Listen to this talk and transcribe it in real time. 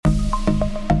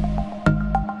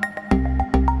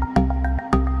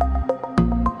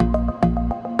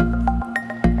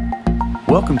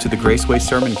Welcome to the Graceway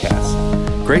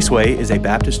Sermoncast. Graceway is a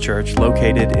Baptist church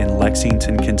located in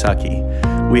Lexington, Kentucky.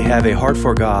 We have a heart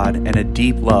for God and a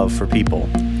deep love for people.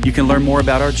 You can learn more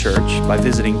about our church by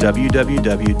visiting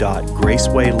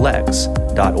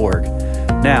www.gracewaylex.org.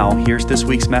 Now, here's this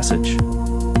week's message.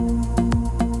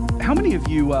 How many of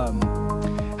you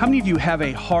have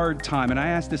a hard time, and I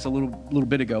asked this a little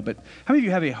bit ago, but how many of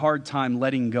you have a hard time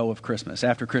letting go of Christmas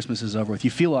after Christmas is over with? You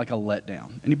feel like a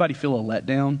letdown. Anybody feel a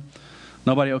letdown?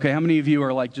 Nobody? Okay, how many of you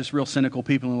are like just real cynical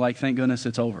people and like, thank goodness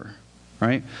it's over,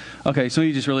 right? Okay, so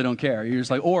you just really don't care. You're just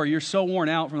like, or you're so worn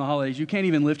out from the holidays, you can't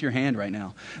even lift your hand right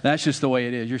now. That's just the way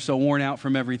it is. You're so worn out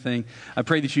from everything. I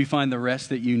pray that you find the rest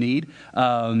that you need.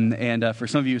 And for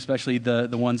some of you, especially the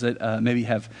ones that maybe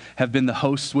have been the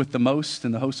hosts with the most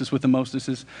and the hostess with the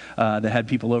mostesses that had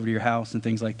people over to your house and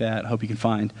things like that, I hope you can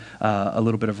find a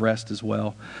little bit of rest as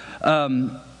well.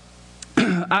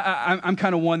 I'm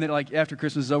kind of one that, like, after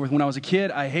Christmas is over, when I was a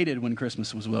kid, I hated when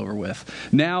Christmas was over with.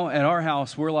 Now, at our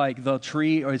house, we're like, the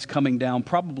tree is coming down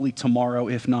probably tomorrow,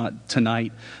 if not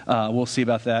tonight. We'll see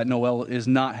about that. Noel is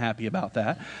not happy about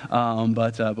that,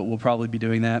 but we'll probably be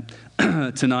doing that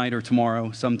tonight or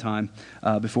tomorrow sometime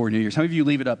before New Year's. How many of you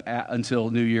leave it up until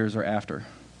New Year's or after?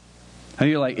 How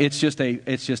many of you are like, it's just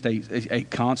a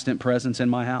constant presence in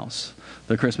my house,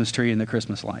 the Christmas tree and the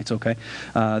Christmas lights, okay?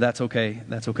 That's okay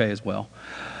as well.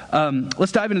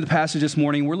 Let's dive into the passage this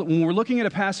morning. When we're looking at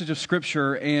a passage of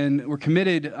Scripture and we're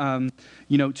committed,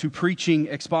 to preaching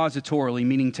expositorily,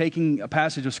 meaning taking a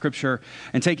passage of Scripture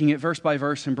and taking it verse by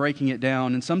verse and breaking it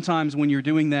down. And sometimes when you're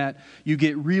doing that, you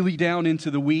get really down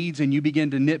into the weeds and you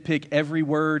begin to nitpick every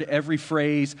word, every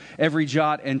phrase, every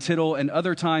jot and tittle. And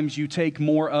other times you take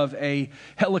more of a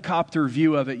helicopter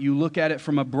view of it. You look at it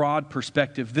from a broad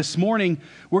perspective. This morning,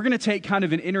 we're going to take kind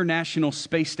of an international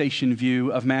space station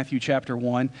view of Matthew chapter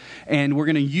 1. And we're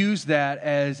going to use that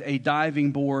as a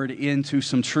diving board into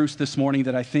some truths this morning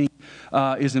that I think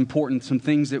is important, some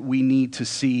things that we need to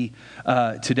see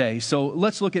today. So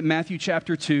let's look at Matthew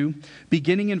chapter 2,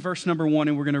 beginning in verse number 1,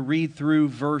 and we're going to read through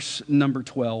verse number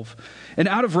 12. And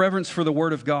out of reverence for the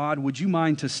Word of God, would you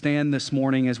mind to stand this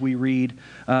morning as we read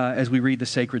the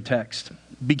sacred text?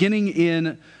 Beginning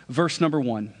in verse number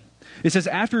 1. It says,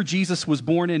 after Jesus was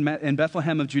born in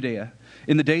Bethlehem of Judea,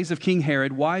 in the days of King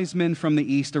Herod, wise men from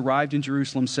the east arrived in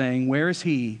Jerusalem, saying, where is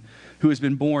he who has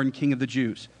been born King of the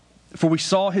Jews? For we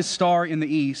saw his star in the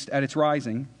east at its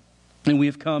rising, and we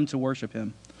have come to worship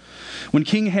him. When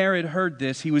King Herod heard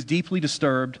this, he was deeply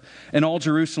disturbed, and all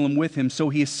Jerusalem with him. So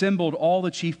he assembled all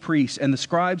the chief priests and the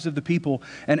scribes of the people,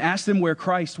 and asked them where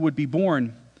Christ would be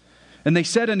born. And they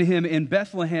said unto him, in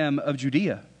Bethlehem of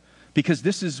Judea, because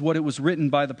this is what it was written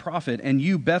by the prophet, and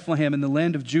you, Bethlehem, in the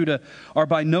land of Judah, are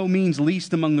by no means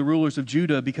least among the rulers of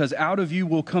Judah, because out of you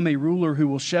will come a ruler who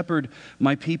will shepherd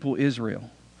my people Israel.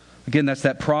 Again, that's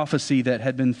that prophecy that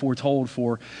had been foretold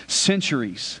for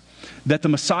centuries, that the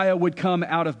Messiah would come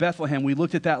out of Bethlehem. We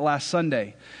looked at that last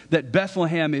Sunday, that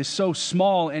Bethlehem is so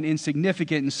small and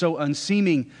insignificant and so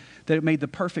unseeming that it made the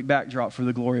perfect backdrop for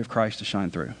the glory of Christ to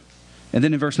shine through. And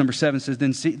then in verse number 7 says,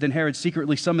 Then Herod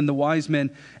secretly summoned the wise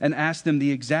men and asked them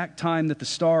the exact time that the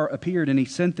star appeared. And he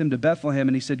sent them to Bethlehem.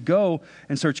 And he said, go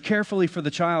and search carefully for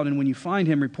the child. And when you find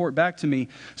him, report back to me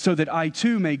so that I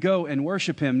too may go and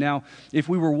worship him. Now, if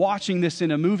we were watching this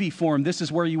in a movie form, this is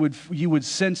where you would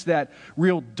sense that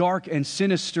real dark and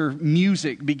sinister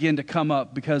music begin to come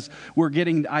up, because we're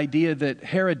getting the idea that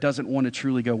Herod doesn't want to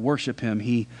truly go worship him.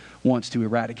 He wants to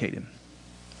eradicate him.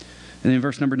 And in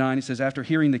verse number 9, it says, after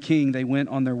hearing the king, they went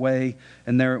on their way,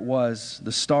 and there it was,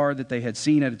 the star that they had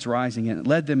seen at its rising, and it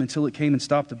led them until it came and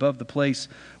stopped above the place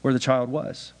where the child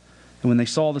was. And when they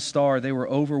saw the star, they were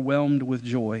overwhelmed with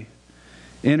joy.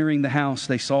 Entering the house,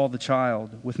 they saw the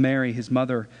child with Mary, his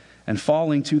mother, and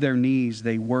falling to their knees,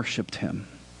 they worshipped him.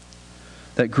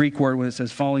 That Greek word when it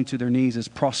says falling to their knees is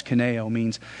proskuneo,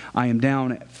 means I am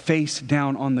down, face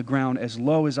down on the ground, as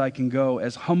low as I can go,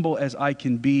 as humble as I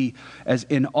can be, as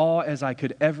in awe as I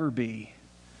could ever be.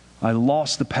 I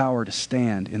lost the power to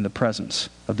stand in the presence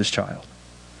of this child.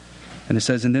 And it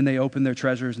says, and then they opened their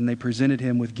treasures and they presented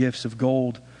him with gifts of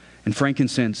gold and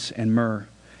frankincense and myrrh.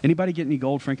 Anybody get any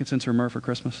gold, frankincense, or myrrh for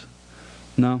Christmas?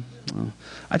 No? Oh.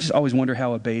 I just always wonder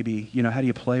how a baby, how do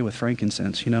you play with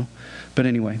frankincense, But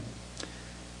anyway.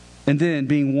 And then,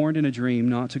 being warned in a dream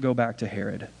not to go back to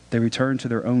Herod, they returned to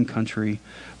their own country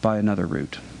by another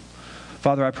route.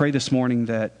 Father, I pray this morning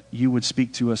that you would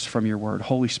speak to us from your word.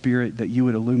 Holy Spirit, that you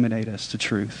would illuminate us to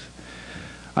truth.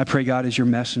 I pray, God, as your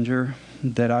messenger,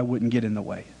 that I wouldn't get in the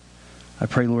way. I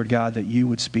pray, Lord God, that you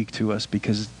would speak to us,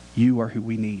 because you are who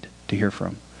we need to hear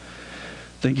from.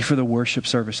 Thank you for the worship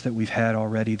service that we've had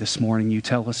already this morning. You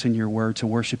tell us in your word to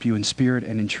worship you in spirit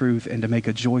and in truth and to make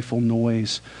a joyful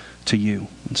noise to you.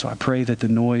 And so I pray that the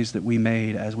noise that we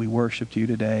made as we worshiped you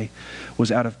today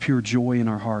was out of pure joy in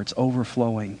our hearts,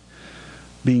 overflowing,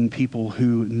 being people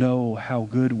who know how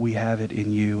good we have it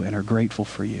in you and are grateful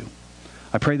for you.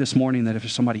 I pray this morning that if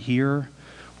there's somebody here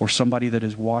or somebody that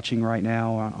is watching right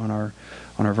now on our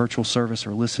virtual service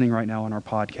or listening right now on our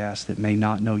podcast that may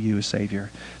not know you as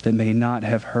Savior, that may not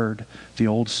have heard the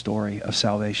old story of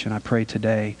salvation, I pray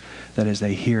today that as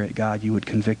they hear it, God, you would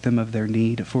convict them of their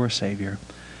need for a Savior.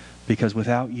 Because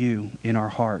without you in our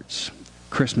hearts,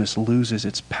 Christmas loses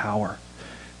its power.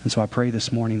 And so I pray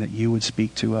this morning that you would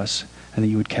speak to us and that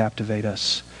you would captivate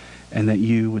us and that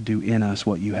you would do in us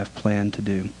what you have planned to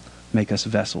do. Make us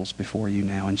vessels before you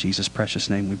now. In Jesus' precious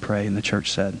name we pray. And the church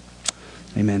said,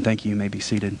 amen. Thank you. You may be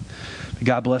seated.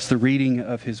 God bless the reading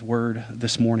of his word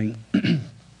this morning.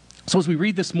 So as we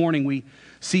read this morning, we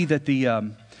see that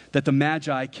the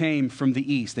Magi came from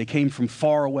the east. They came from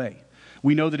far away.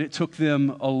 We know that it took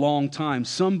them a long time.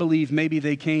 Some believe maybe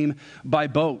they came by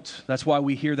boat. That's why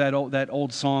we hear that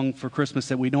old song for Christmas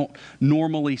that we don't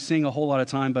normally sing a whole lot of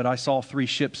time, but I saw 3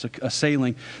 ships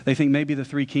a-sailing. They think maybe the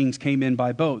 3 kings came in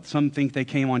by boat. Some think they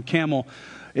came on camel.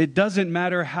 It doesn't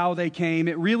matter how they came.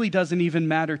 It really doesn't even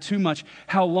matter too much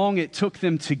how long it took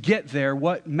them to get there.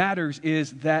 What matters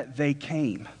is that they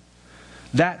came.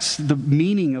 That's the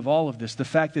meaning of all of this, the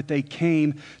fact that they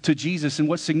came to Jesus. And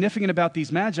what's significant about these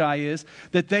Magi is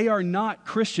that they are not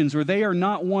Christians, or they are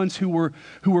not ones who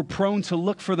were prone to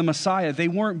look for the Messiah. They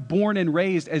weren't born and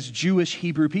raised as Jewish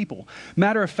Hebrew people.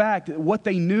 Matter of fact, what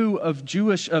they knew of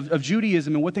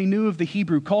Judaism and what they knew of the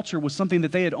Hebrew culture was something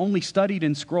that they had only studied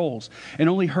in scrolls and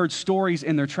only heard stories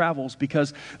in their travels,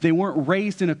 because they weren't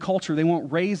raised in a culture, they weren't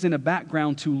raised in a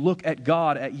background to look at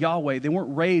God, at Yahweh. They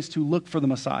weren't raised to look for the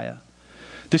Messiah.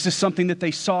 This is something that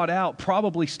they sought out,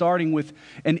 probably starting with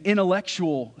an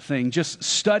intellectual thing, just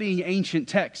studying ancient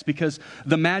texts, because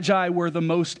the Magi were the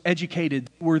most educated,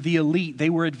 were the elite. They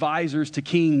were advisors to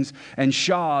kings and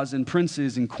shahs and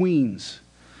princes and queens.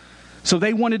 So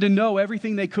they wanted to know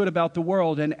everything they could about the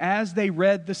world. And as they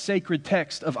read the sacred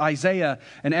text of Isaiah,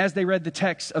 and as they read the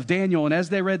text of Daniel, and as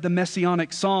they read the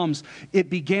Messianic Psalms, it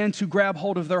began to grab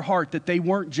hold of their heart that they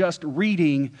weren't just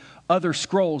reading other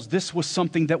scrolls. This was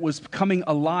something that was coming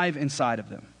alive inside of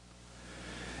them.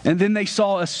 And then they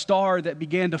saw a star that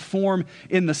began to form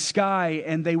in the sky,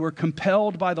 and they were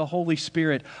compelled by the Holy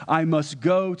Spirit. I must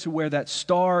go to where that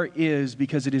star is,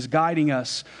 because it is guiding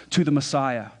us to the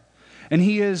Messiah. And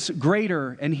he is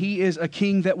greater, and he is a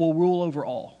king that will rule over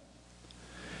all.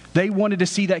 They wanted to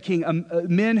see that king.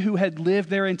 Men who had lived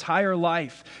their entire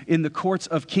life in the courts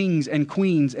of kings and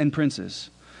queens and princes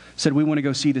said, we want to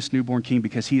go see this newborn king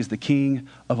because he is the king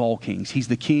of all kings. He's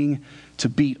the king to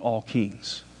beat all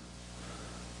kings.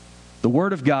 The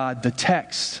word of God, the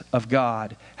text of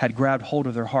God, had grabbed hold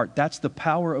of their heart. That's the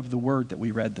power of the word that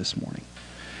we read this morning.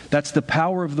 That's the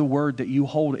power of the word that you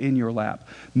hold in your lap.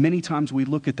 Many times we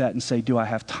look at that and say, do I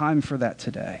have time for that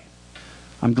today?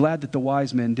 I'm glad that the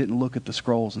wise men didn't look at the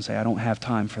scrolls and say, I don't have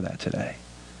time for that today.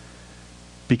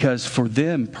 Because for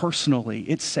them personally,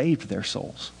 it saved their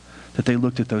souls, that they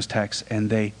looked at those texts and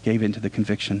they gave into the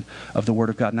conviction of the word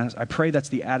of God. And I pray that's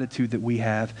the attitude that we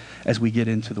have as we get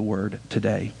into the word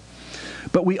today.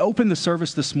 But we opened the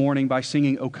service this morning by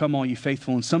singing, "O Come All Ye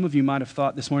Faithful." And some of you might have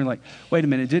thought this morning, like, wait a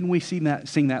minute, didn't we sing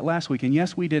that last week? And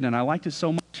yes, we did. And I liked it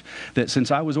so much that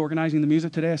since I was organizing the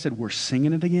music today, I said, we're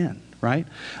singing it again, right?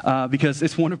 Because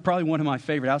it's probably one of my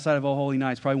favorite, outside of "O Holy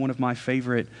Night," it's probably one of my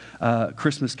favorite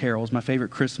Christmas carols, my favorite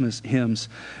Christmas hymns.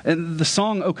 And the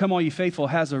song, "O Come All Ye Faithful,"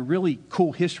 has a really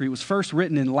cool history. It was first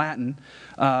written in Latin.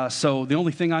 So the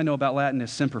only thing I know about Latin is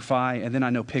Semper Fi, and then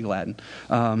I know Pig Latin.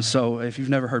 So if you've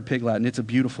never heard Pig Latin, it's a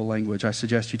beautiful language. I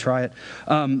suggest you try it.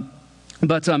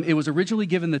 But it was originally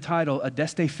given the title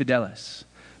Adeste Fideles,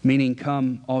 meaning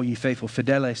 "Come all ye faithful."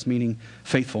 Fideles meaning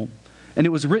faithful. And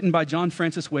it was written by John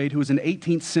Francis Wade, who was an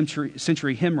 18th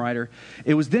century hymn writer.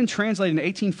 It was then translated in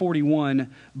 1841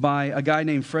 by a guy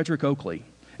named Frederick Oakley.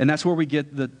 And that's where we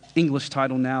get the English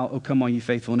title now, "O Come All Ye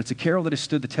Faithful." And it's a carol that has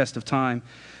stood the test of time.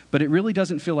 But it really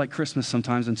doesn't feel like Christmas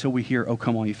sometimes until we hear, "O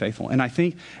Come All Ye Faithful." And I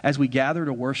think as we gather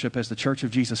to worship as the Church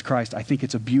of Jesus Christ, I think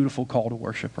it's a beautiful call to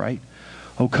worship, right?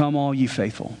 "O come all ye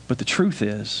faithful." But the truth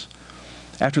is,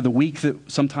 after the week that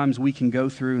sometimes we can go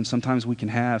through and sometimes we can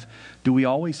have, do we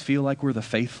always feel like we're the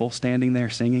faithful standing there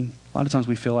singing? A lot of times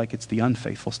we feel like it's the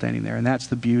unfaithful standing there. And that's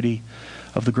the beauty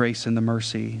of the grace and the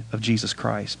mercy of Jesus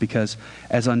Christ. Because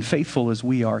as unfaithful as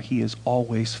we are, he is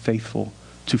always faithful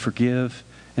to forgive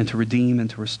and to redeem and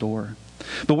to restore.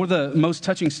 But one of the most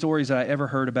touching stories that I ever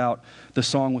heard about the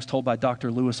song was told by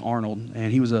Dr. Lewis Arnold.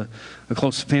 And he was a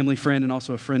close family friend and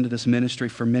also a friend of this ministry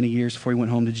for many years before he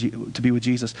went home to be with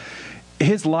Jesus.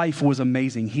 His life was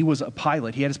amazing. He was a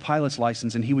pilot. He had his pilot's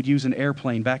license, and he would use an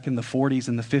airplane back in the 40s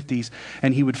and the 50s,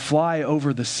 and he would fly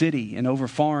over the city and over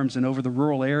farms and over the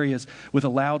rural areas with a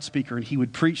loudspeaker, and he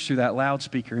would preach through that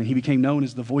loudspeaker, and he became known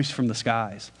as the voice from the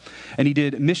skies. And he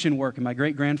did mission work, and my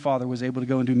great-grandfather was able to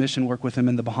go and do mission work with him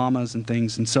in the Bahamas and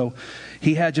things. And so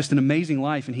he had just an amazing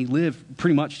life, and he lived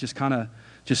pretty much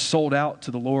just sold out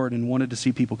to the Lord and wanted to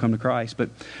see people come to Christ. But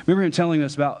I remember him telling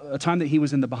us about a time that he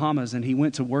was in the Bahamas, and he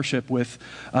went to worship with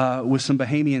some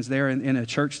Bahamians there in a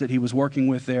church that he was working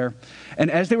with there. And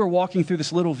as they were walking through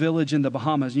this little village in the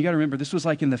Bahamas, you got to remember, this was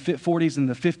like in the 40s and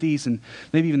the 50s and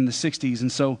maybe even the 60s.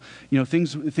 And so,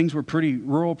 things were pretty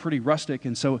rural, pretty rustic.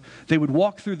 And so they would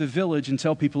walk through the village and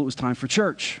tell people it was time for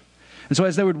church. And so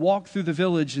as they would walk through the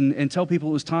village and tell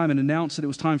people it was time and announce that it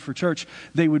was time for church,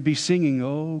 they would be singing,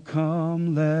 "Oh,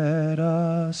 come, let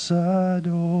us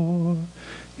adore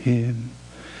him."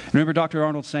 And remember Dr.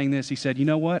 Arnold saying this. He said, "You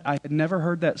know what? I had never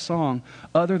heard that song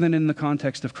other than in the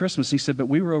context of Christmas." He said, "But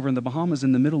we were over in the Bahamas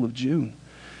in the middle of June.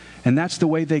 And that's the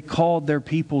way they called their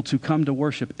people to come to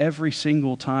worship every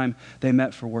single time they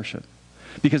met for worship.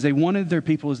 Because they wanted their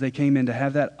people as they came in to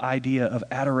have that idea of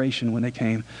adoration when they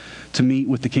came to meet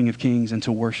with the King of Kings and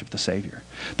to worship the Savior.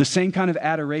 The same kind of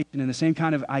adoration and the same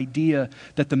kind of idea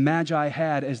that the Magi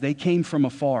had as they came from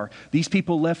afar. These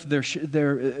people left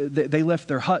they left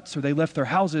their huts or they left their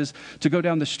houses to go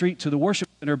down the street to the worship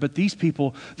center. But these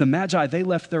people, the Magi, they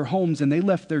left their homes and they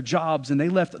left their jobs and they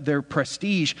left their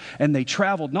prestige and they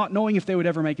traveled, not knowing if they would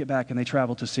ever make it back, and they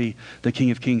traveled to see the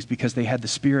King of Kings because they had the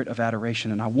spirit of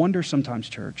adoration. And I wonder sometimes,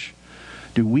 church,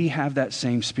 do we have that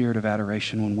same spirit of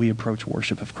adoration when we approach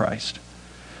worship of Christ?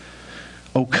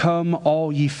 "Oh, come,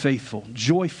 all ye faithful,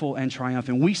 joyful and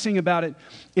triumphant." We sing about it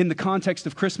in the context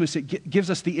of Christmas. It gives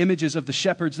us the images of the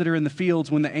shepherds that are in the fields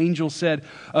when the angel said,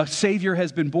 "A Savior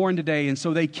has been born today." And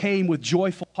so they came with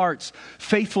joyful hearts,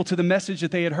 faithful to the message that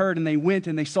they had heard, and they went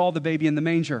and they saw the baby in the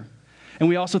manger. And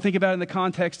we also think about it in the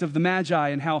context of the Magi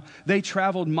and how they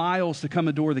traveled miles to come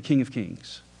adore the King of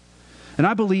Kings. And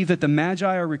I believe that the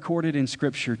Magi are recorded in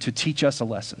Scripture to teach us a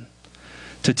lesson.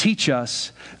 To teach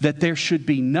us that there should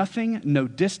be nothing, no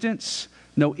distance,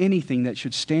 no anything that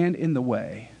should stand in the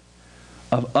way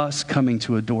of us coming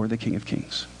to adore the King of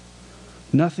Kings.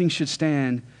 Nothing should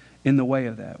stand in the way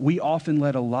of that. We often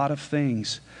let a lot of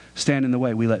things stand in the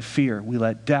way. We let fear, we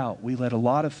let doubt, we let a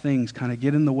lot of things kind of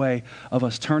get in the way of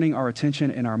us turning our attention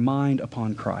and our mind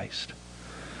upon Christ.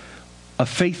 A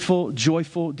faithful,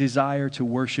 joyful desire to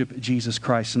worship Jesus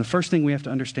Christ. And the first thing we have to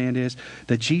understand is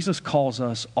that Jesus calls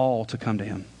us all to come to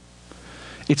Him.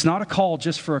 It's not a call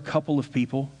just for a couple of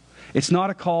people. It's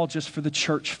not a call just for the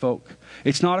church folk.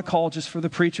 It's not a call just for the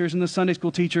preachers and the Sunday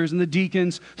school teachers and the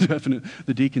deacons.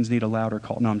 The deacons need a louder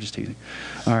call. No, I'm just teasing.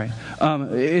 All right.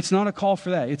 It's not a call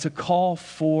for that. It's a call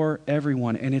for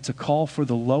everyone. And it's a call for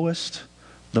the lowest,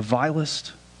 the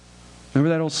vilest. Remember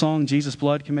that old song, "Jesus'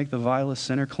 blood can make the vilest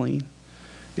sinner clean"?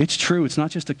 It's true. It's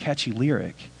not just a catchy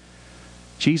lyric.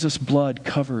 Jesus' blood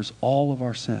covers all of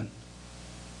our sin.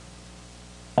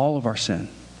 All of our sin.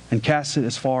 And casts it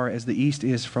as far as the east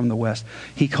is from the west.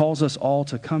 He calls us all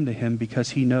to come to Him because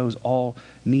He knows all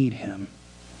need Him.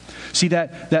 See,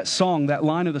 that song, that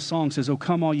line of the song says, "Oh,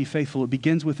 come, all ye faithful." It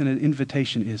begins with an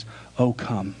invitation is, "Oh,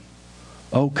 come.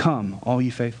 Oh, come, all ye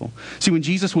faithful." See, when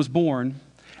Jesus was born,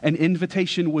 an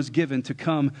invitation was given to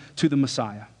come to the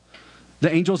Messiah.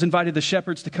 The angels invited the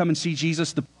shepherds to come and see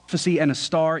Jesus. The prophecy and a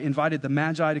star invited the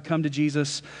Magi to come to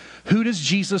Jesus. Who does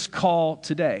Jesus call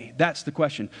today? That's the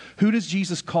question. Who does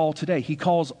Jesus call today? He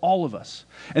calls all of us.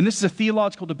 And this is a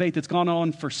theological debate that's gone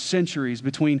on for centuries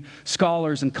between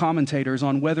scholars and commentators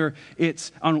on whether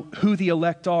it's on who the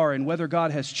elect are and whether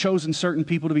God has chosen certain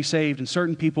people to be saved and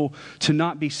certain people to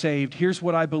not be saved. Here's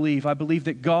what I believe. I believe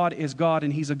that God is God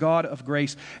and He's a God of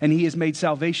grace, and He has made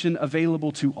salvation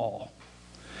available to all.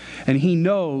 And He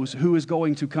knows who is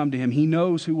going to come to Him. He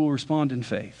knows who will respond in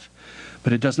faith.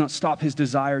 But it does not stop His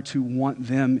desire to want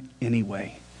them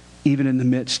anyway, even in the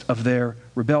midst of their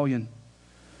rebellion.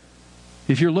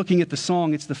 If you're looking at the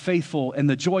song, it's the faithful and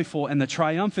the joyful and the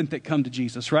triumphant that come to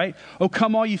Jesus, right? "Oh,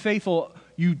 come all you faithful,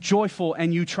 you joyful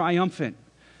and you triumphant."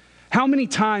 How many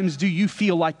times do you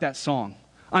feel like that song?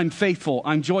 I'm faithful,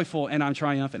 I'm joyful, and I'm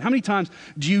triumphant. How many times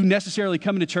do you necessarily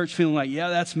come into church feeling like, yeah,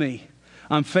 that's me?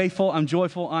 I'm faithful, I'm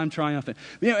joyful, I'm triumphant.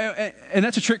 You know, and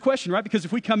that's a trick question, right? Because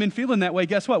if we come in feeling that way,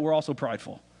 guess what? We're also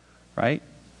prideful, right?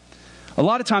 A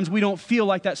lot of times we don't feel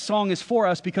like that song is for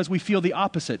us because we feel the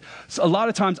opposite. So a lot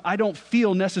of times I don't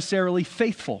feel necessarily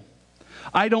faithful.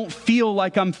 I don't feel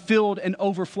like I'm filled and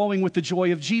overflowing with the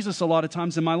joy of Jesus a lot of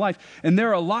times in my life. And there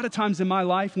are a lot of times in my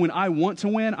life when I want to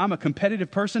win. I'm a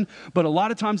competitive person, but a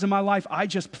lot of times in my life, I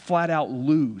just flat out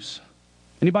lose.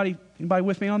 Anybody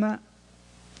with me on that?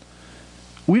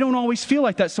 We don't always feel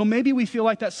like that. So maybe we feel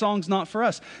like that song's not for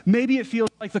us. Maybe it feels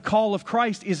like the call of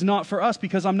Christ is not for us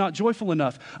because I'm not joyful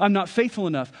enough. I'm not faithful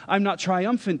enough. I'm not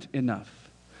triumphant enough.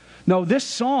 No, this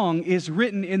song is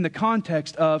written in the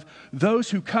context of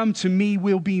those who come to me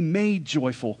will be made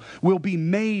joyful, will be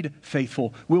made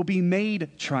faithful, will be made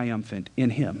triumphant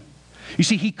in him. You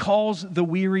see, he calls the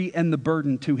weary and the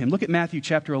burdened to him. Look at Matthew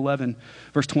chapter 11,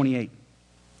 verse 28.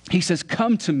 He says,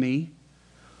 come to me,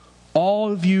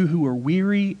 all of you who are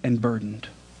weary and burdened.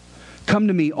 Come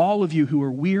to me, all of you who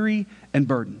are weary and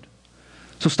burdened.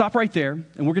 So stop right there,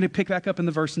 and we're going to pick back up in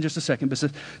the verse in just a second.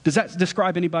 But does that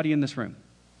describe anybody in this room?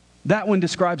 That one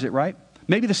describes it, right?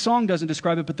 Maybe the song doesn't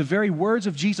describe it, but the very words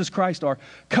of Jesus Christ are,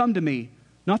 come to me,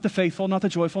 not the faithful, not the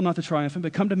joyful, not the triumphant,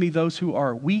 but come to me those who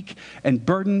are weak and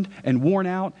burdened and worn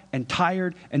out and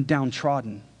tired and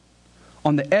downtrodden.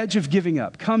 On the edge of giving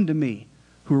up, come to me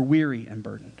who are weary and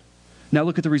burdened. Now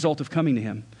look at the result of coming to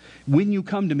him. When you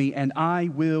come to me, and I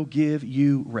will give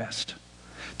you rest.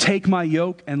 Take my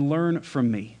yoke and learn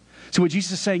from me. So what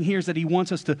Jesus is saying here is that he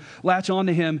wants us to latch on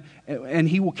to him, and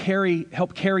he will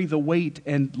help carry the weight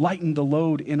and lighten the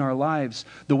load in our lives,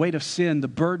 the weight of sin, the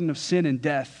burden of sin and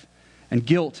death and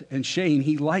guilt and shame.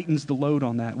 He lightens the load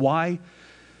on that. Why?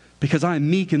 Because I am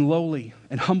meek and lowly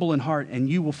and humble in heart, and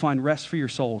you will find rest for your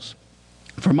souls.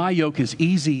 For my yoke is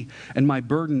easy and my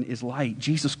burden is light.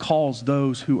 Jesus calls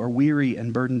those who are weary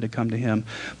and burdened to come to him,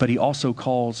 but he also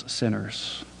calls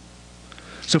sinners.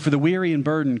 So for the weary and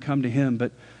burdened, come to him,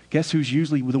 but guess who's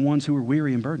usually the ones who are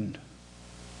weary and burdened?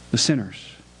 The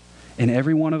sinners. And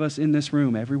every one of us in this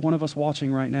room, every one of us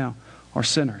watching right now, are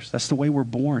sinners. That's the way we're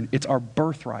born. It's our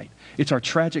birthright. It's our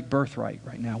tragic birthright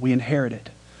right now. We inherit it.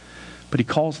 But he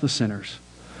calls the sinners.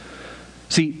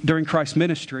 See, during Christ's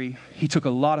ministry, he took a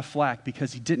lot of flack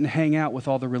because he didn't hang out with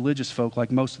all the religious folk like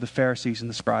most of the Pharisees and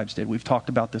the scribes did. We've talked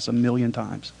about this a million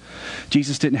times.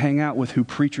 Jesus didn't hang out with who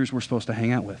preachers were supposed to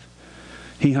hang out with.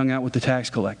 He hung out with the tax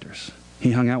collectors.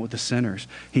 He hung out with the sinners.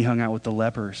 He hung out with the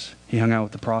lepers. He hung out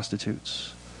with the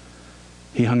prostitutes.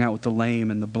 He hung out with the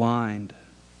lame and the blind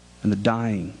and the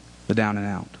dying, the down and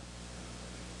out.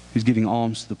 He was giving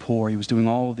alms to the poor. He was doing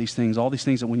all of these things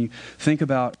that when you think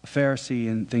about Pharisee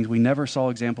and things, we never saw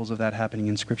examples of that happening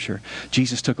in Scripture.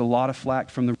 Jesus took a lot of flack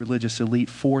from the religious elite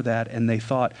for that, and they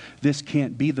thought, this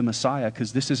can't be the Messiah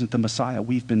because this isn't the Messiah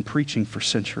we've been preaching for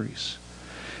centuries.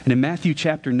 And in Matthew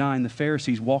chapter 9, the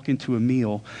Pharisees walk into a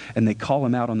meal and they call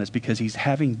him out on this because he's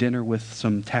having dinner with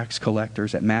some tax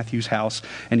collectors at Matthew's house.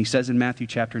 And he says in Matthew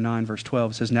chapter 9, verse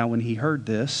 12, it says, now when he heard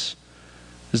this,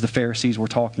 as the Pharisees were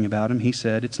talking about him, he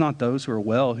said, it's not those who are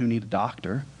well who need a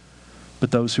doctor,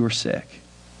 but those who are sick.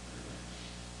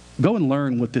 Go and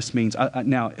learn what this means.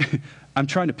 Now, I'm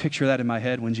trying to picture that in my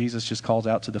head when Jesus just calls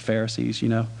out to the Pharisees, you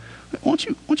know. Why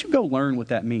don't you go learn what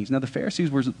that means? Now, the Pharisees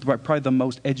were probably the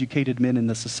most educated men in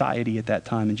the society at that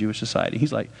time in Jewish society.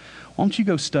 He's like, why don't you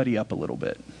go study up a little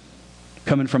bit?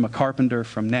 Coming from a carpenter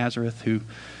from Nazareth who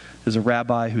is a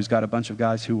rabbi who's got a bunch of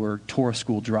guys who were Torah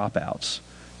school dropouts,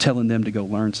 telling them to go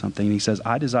learn something. And he says,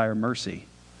 I desire mercy,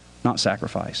 not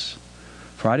sacrifice.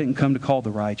 For I didn't come to call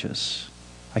the righteous.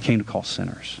 I came to call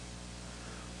sinners.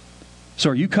 So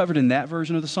are you covered in that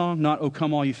version of the song? Not, oh,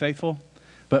 come all you faithful,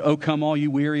 but oh, come all you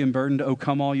weary and burdened, oh,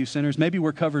 come all you sinners. Maybe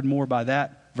we're covered more by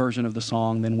that version of the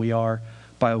song than we are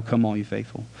by, oh, come all you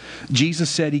faithful. Jesus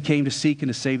said he came to seek and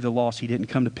to save the lost. He didn't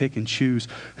come to pick and choose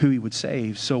who he would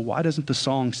save. So why doesn't the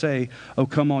song say, oh,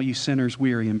 come all you sinners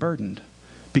weary and burdened?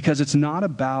 Because it's not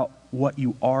about what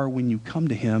you are when you come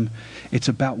to him. It's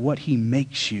about what he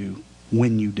makes you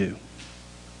when you do.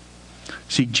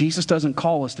 See, Jesus doesn't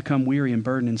call us to come weary and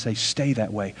burdened and say, stay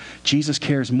that way. Jesus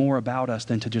cares more about us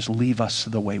than to just leave us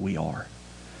the way we are.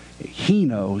 He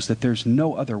knows that there's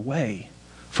no other way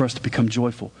for us to become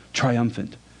joyful,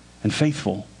 triumphant, and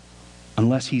faithful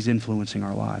unless he's influencing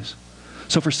our lives.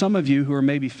 So for some of you who are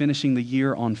maybe finishing the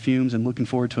year on fumes and looking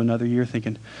forward to another year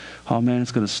thinking, oh man,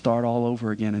 it's going to start all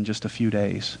over again in just a few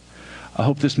days. I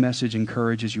hope this message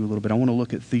encourages you a little bit. I want to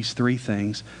look at these three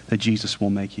things that Jesus will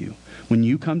make you. When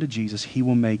you come to Jesus, he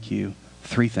will make you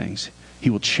three things. He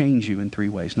will change you in three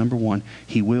ways. Number one,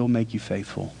 he will make you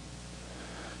faithful.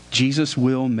 Jesus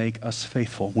will make us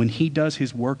faithful. When he does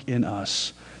his work in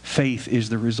us, faith is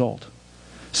the result.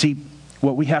 See,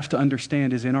 what we have to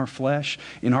understand is in our flesh,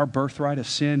 in our birthright of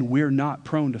sin, we're not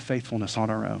prone to faithfulness on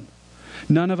our own.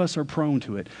 None of us are prone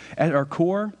to it. At our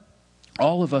core,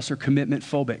 all of us are commitment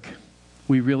phobic.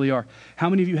 We really are. How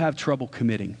many of you have trouble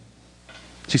committing?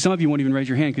 See, some of you won't even raise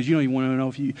your hand because you don't even want to know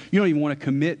if you don't even want to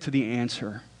commit to the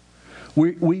answer.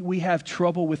 We have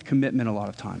trouble with commitment a lot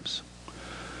of times.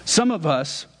 Some of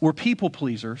us, we're people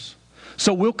pleasers.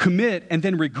 So we'll commit and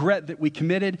then regret that we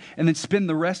committed and then spend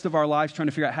the rest of our lives trying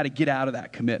to figure out how to get out of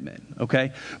that commitment,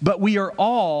 okay? But we are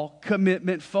all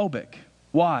commitment phobic.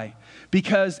 Why?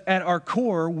 Because at our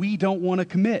core, we don't want to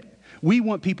commit. We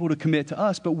want people to commit to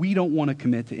us, but we don't want to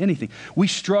commit to anything. We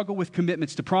struggle with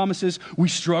commitments to promises. We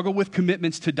struggle with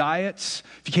commitments to diets.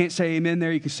 If you can't say amen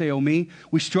there, you can say oh me.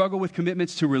 We struggle with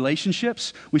commitments to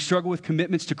relationships. We struggle with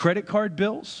commitments to credit card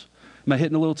bills. Am I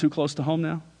hitting a little too close to home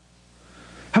now?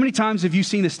 How many times have you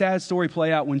seen the sad story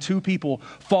play out when two people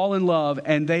fall in love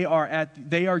and they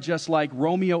are just like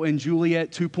Romeo and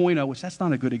Juliet 2.0, which that's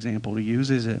not a good example to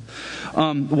use, is it?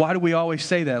 Why do we always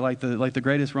say that? Like the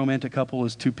greatest romantic couple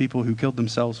is two people who killed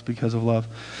themselves because of love.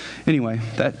 Anyway,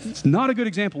 that's not a good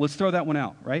example. Let's throw that one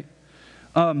out, right?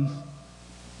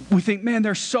 We think, man,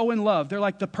 they're so in love. They're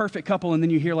like the perfect couple. And then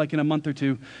you hear like in a month or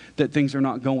two that things are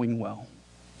not going well.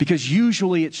 Because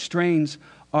usually it strains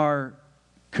our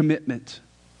commitment.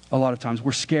 A lot of times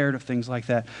we're scared of things like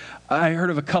that. I heard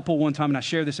of a couple one time, and I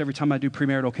share this every time I do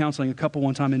premarital counseling, a couple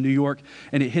one time in New York,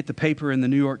 and it hit the paper in the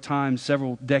New York Times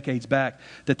several decades back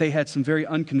that they had some very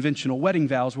unconventional wedding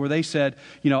vows where they said,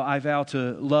 I vow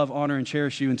to love, honor, and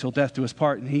cherish you until death do us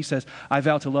part. And he says, I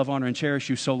vow to love, honor, and cherish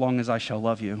you so long as I shall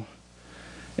love you.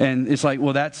 And it's like,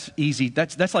 well, that's easy.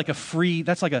 That's like a free,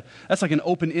 that's like an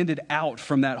open-ended out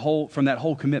from that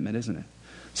whole commitment, isn't it?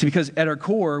 See, because at our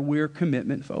core, we're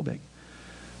commitment phobic.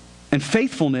 And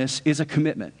faithfulness is a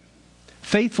commitment.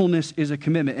 Faithfulness is a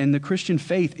commitment, and the Christian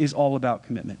faith is all about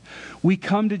commitment. We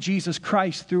come to Jesus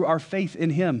Christ through our faith in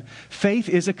Him. Faith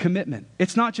is a commitment.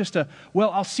 It's not just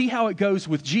I'll see how it goes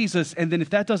with Jesus, and then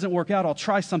if that doesn't work out, I'll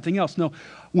try something else. No,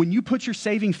 when you put your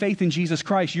saving faith in Jesus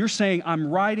Christ, you're saying,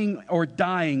 I'm riding or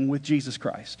dying with Jesus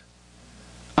Christ.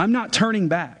 I'm not turning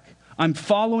back. I'm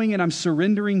following and I'm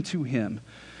surrendering to Him.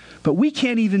 But we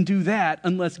can't even do that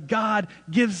unless God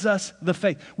gives us the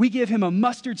faith. We give Him a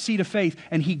mustard seed of faith,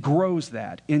 and He grows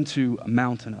that into a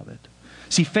mountain of it.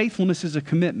 See, faithfulness is a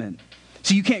commitment.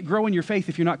 See, you can't grow in your faith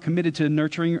if you're not committed to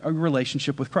nurturing a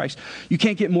relationship with Christ. You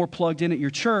can't get more plugged in at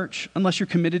your church unless you're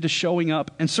committed to showing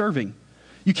up and serving.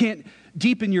 You can't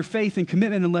deepen your faith and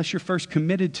commitment unless you're first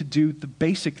committed to do the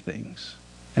basic things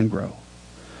and grow.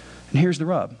 And here's the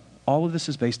rub. All of this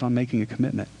is based on making a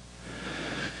commitment.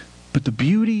 But the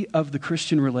beauty of the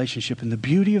Christian relationship and the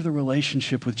beauty of the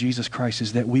relationship with Jesus Christ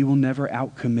is that we will never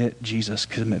outcommit Jesus'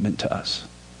 commitment to us.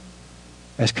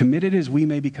 As committed as we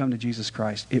may become to Jesus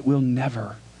Christ, it will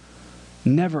never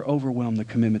overwhelm the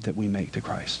commitment that we make to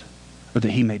Christ, or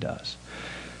that He made to us.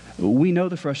 We know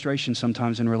the frustration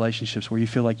sometimes in relationships where you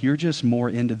feel like you're just more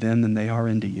into them than they are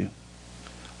into you.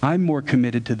 I'm more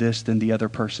committed to this than the other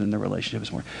person in the relationship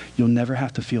is more. You'll never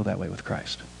have to feel that way with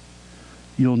Christ.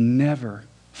 You'll never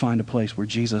find a place where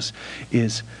Jesus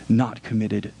is not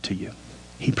committed to you.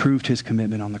 He proved His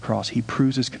commitment on the cross. He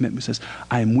proves His commitment. He says,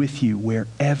 I am with you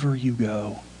wherever you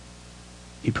go.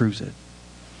 He proves it. It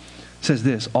says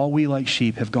this, all we like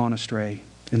sheep have gone astray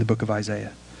in the book of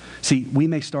Isaiah. See, we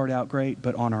may start out great,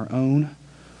 but on our own,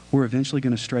 we're eventually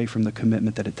going to stray from the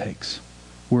commitment that it takes.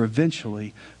 We're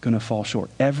eventually going to fall short.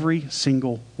 Every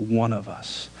single one of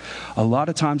us. A lot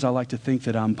of times I like to think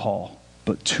that I'm Paul,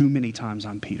 but too many times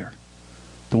I'm Peter.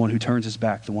 The one who turns his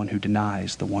back, the one who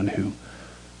denies, the one who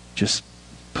just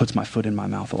puts my foot in my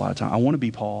mouth a lot of times. I want to be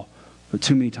Paul, but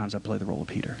too many times I play the role of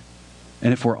Peter.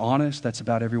 And if we're honest, that's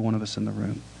about every one of us in the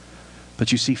room.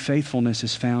 But you see, faithfulness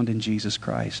is found in Jesus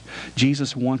Christ.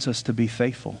 Jesus wants us to be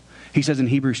faithful. He says in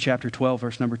Hebrews chapter 12,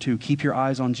 verse number 2, keep your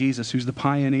eyes on Jesus, who's the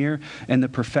pioneer and the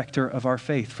perfecter of our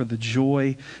faith. For the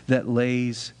joy that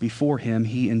lays before Him,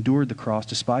 He endured the cross,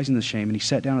 despising the shame, and He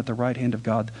sat down at the right hand of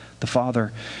God the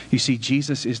Father. You see,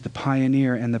 Jesus is the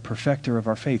pioneer and the perfecter of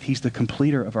our faith. He's the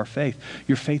completer of our faith.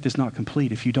 Your faith is not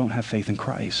complete if you don't have faith in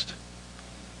Christ.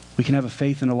 We can have a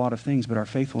faith in a lot of things, but our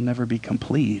faith will never be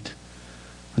complete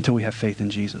until we have faith in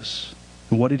Jesus.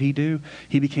 And what did He do?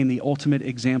 He became the ultimate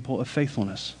example of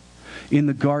faithfulness. In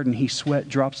the garden, He sweat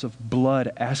drops of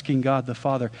blood asking God the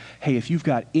Father, hey, if you've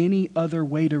got any other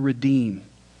way to redeem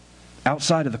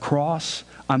outside of the cross,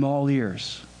 I'm all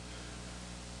ears.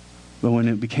 But when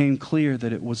it became clear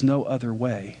that it was no other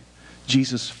way,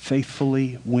 Jesus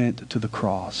faithfully went to the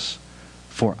cross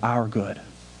for our good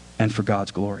and for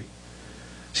God's glory.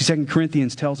 See, 2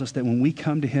 Corinthians tells us that when we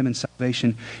come to him in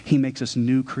salvation, he makes us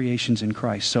new creations in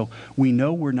Christ. So we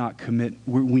know we're commitment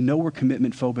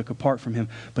phobic apart from him,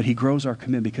 but he grows our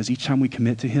commitment because each time we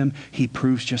commit to him, he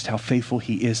proves just how faithful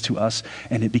he is to us,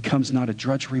 and it becomes not a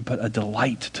drudgery, but a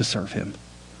delight to serve him.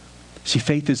 See,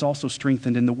 faith is also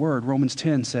strengthened in the Word. Romans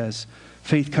 10 says,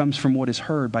 faith comes from what is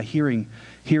heard by hearing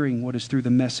what is through the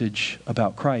message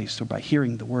about Christ, or by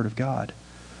hearing the Word of God.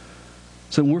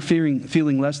 So when we're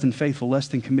feeling less than faithful, less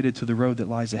than committed to the road that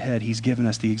lies ahead, he's given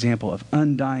us the example of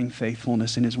undying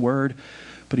faithfulness in his word,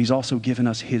 but he's also given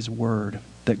us his word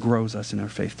that grows us in our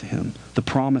faith to him. The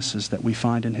promises that we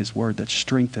find in his word that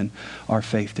strengthen our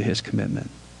faith to his commitment.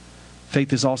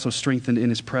 Faith is also strengthened in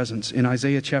his presence. In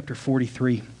Isaiah chapter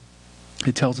 43,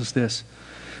 it tells us this: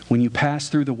 when you pass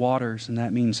through the waters, and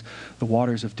that means the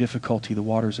waters of difficulty, the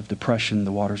waters of depression,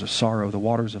 the waters of sorrow, the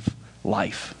waters of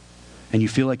life, and you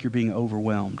feel like you're being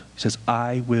overwhelmed, he says,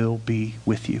 I will be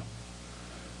with you.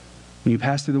 When you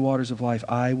pass through the waters of life,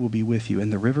 I will be with you,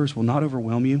 and the rivers will not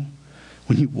overwhelm you.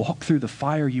 When you walk through the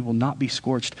fire, you will not be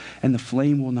scorched, and the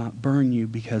flame will not burn you,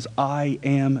 because I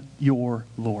am your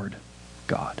Lord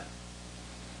God.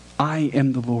 I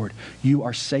am the Lord. You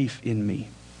are safe in me.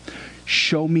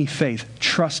 Show me faith.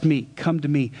 Trust me. Come to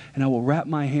me, and I will wrap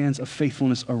my hands of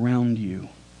faithfulness around you.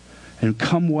 And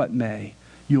come what may,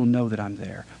 you'll know that I'm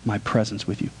there, my presence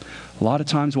with you. A lot of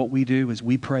times what we do is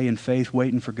we pray in faith,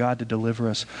 waiting for God to deliver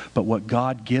us. But what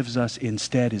God gives us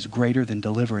instead is greater than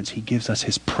deliverance. He gives us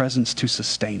his presence to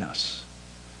sustain us.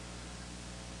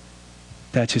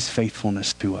 That's his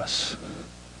faithfulness to us.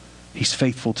 He's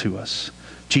faithful to us.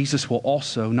 Jesus will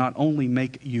also not only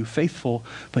make you faithful,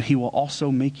 but he will also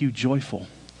make you joyful.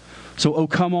 So, oh,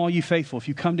 come all you faithful. If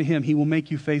you come to him, he will make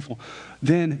you faithful.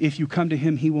 Then, if you come to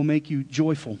him, he will make you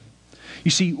joyful.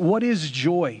 You see, what is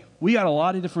joy? We got a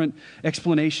lot of different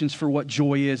explanations for what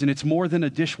joy is, and it's more than a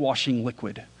dishwashing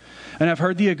liquid. And I've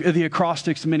heard the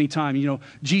acrostics many times,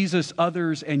 Jesus,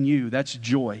 others, and you. That's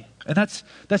joy. And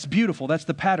that's beautiful. That's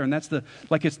the pattern. It's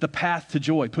the path to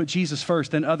joy. Put Jesus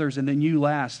first, then others, and then you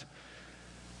last.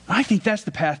 I think that's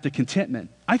the path to contentment.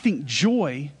 I think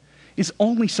joy is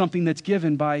only something that's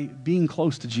given by being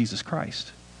close to Jesus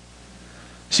Christ.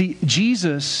 See,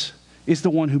 Jesus is the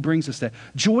one who brings us that.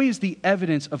 Joy is the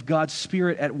evidence of God's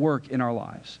Spirit at work in our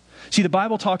lives. See, the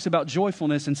Bible talks about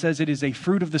joyfulness and says it is a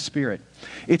fruit of the Spirit.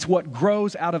 It's what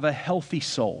grows out of a healthy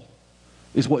soul,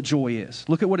 is what joy is.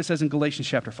 Look at what it says in Galatians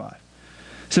chapter 5.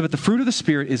 It says, but the fruit of the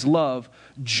Spirit is love,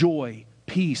 joy,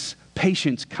 peace,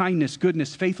 patience, kindness,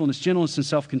 goodness, faithfulness, gentleness, and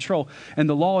self-control. And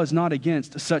the law is not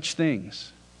against such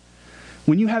things.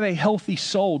 When you have a healthy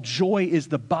soul, joy is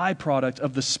the byproduct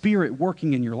of the Spirit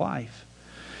working in your life.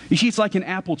 You see, it's like an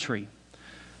apple tree.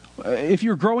 If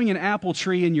you're growing an apple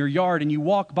tree in your yard and you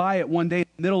walk by it one day in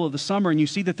the middle of the summer and you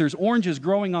see that there's oranges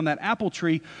growing on that apple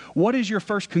tree, what is your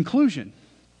first conclusion?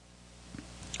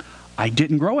 I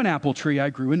didn't grow an apple tree, I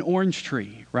grew an orange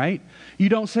tree, right? You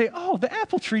don't say, oh, the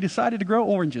apple tree decided to grow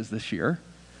oranges this year.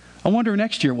 I wonder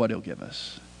next year what it'll give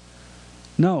us.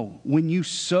 No, when you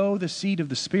sow the seed of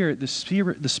the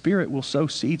Spirit will sow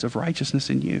seeds of righteousness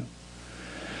in you.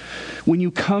 When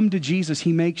you come to Jesus,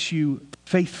 he makes you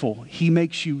faithful. He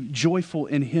makes you joyful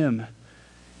in him.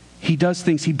 He does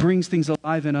things, he brings things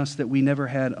alive in us that we never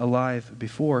had alive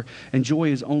before. And joy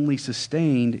is only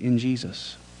sustained in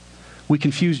Jesus. We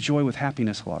confuse joy with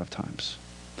happiness a lot of times.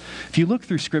 If you look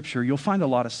through Scripture, you'll find a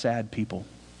lot of sad people.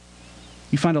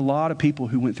 You find a lot of people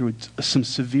who went through some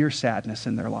severe sadness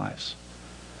in their lives.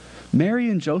 Mary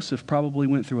and Joseph probably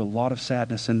went through a lot of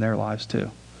sadness in their lives too.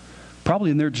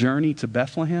 Probably in their journey to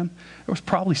Bethlehem, there was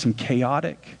probably some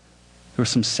chaotic, there was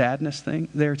some sadness thing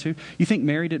there too. You think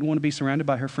Mary didn't want to be surrounded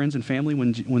by her friends and family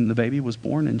when the baby was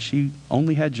born and she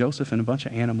only had Joseph and a bunch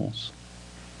of animals?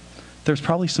 There's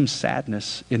probably some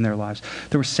sadness in their lives.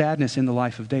 There was sadness in the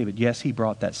life of David. Yes, he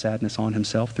brought that sadness on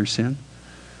himself through sin.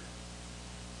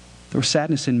 There was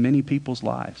sadness in many people's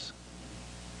lives.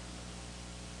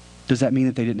 Does that mean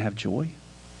that they didn't have joy?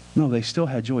 No, they still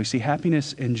had joy. See,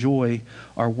 happiness and joy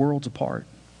are worlds apart.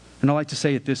 And I like to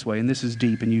say it this way, and this is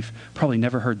deep, and you've probably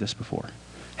never heard this before.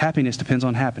 Happiness depends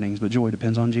on happenings, but joy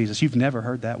depends on Jesus. You've never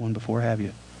heard that one before, have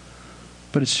you?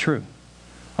 But it's true.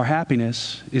 Our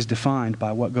happiness is defined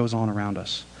by what goes on around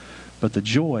us, but the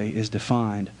joy is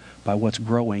defined by what's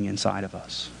growing inside of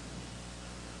us.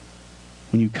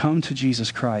 When you come to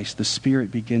Jesus Christ, the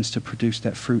Spirit begins to produce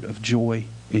that fruit of joy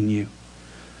in you.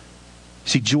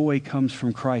 See, joy comes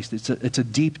from Christ. It's a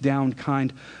deep down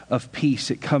kind of peace.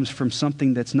 It comes from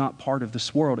something that's not part of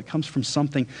this world. It comes from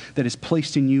something that is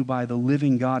placed in you by the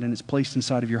living God and it's placed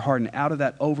inside of your heart. And out of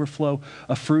that overflow,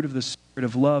 a fruit of the Spirit spirit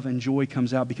of love and joy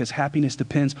comes out, because happiness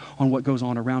depends on what goes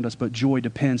on around us, but joy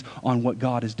depends on what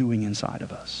God is doing inside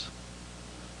of us.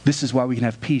 This is why we can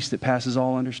have peace that passes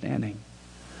all understanding.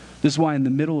 This is why in the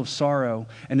middle of sorrow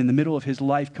and in the middle of his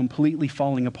life completely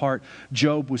falling apart,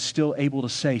 Job was still able to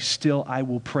say, still I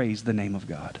will praise the name of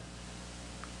God.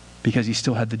 Because he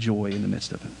still had the joy in the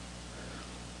midst of it.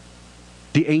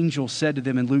 The angel said to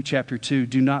them in Luke chapter 2,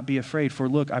 do not be afraid, for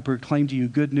look, I proclaim to you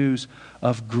good news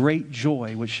of great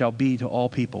joy, which shall be to all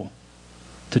people.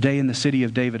 Today in the city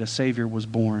of David, a Savior was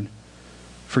born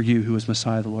for you, who is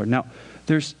Messiah the Lord. Now,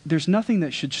 there's nothing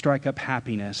that should strike up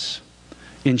happiness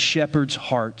in shepherds'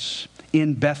 hearts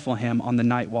in Bethlehem on the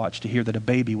night watch to hear that a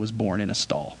baby was born in a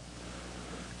stall.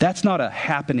 That's not a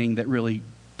happening that really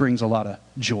brings a lot of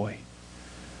joy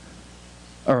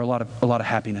or a lot of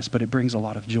happiness, but it brings a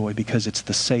lot of joy because it's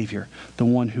the Savior, the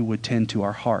one who would tend to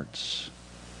our hearts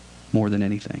more than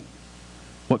anything.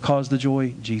 What caused the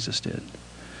joy? Jesus did.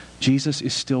 Jesus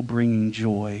is still bringing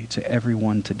joy to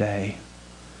everyone today,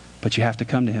 but you have to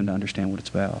come to him to understand what it's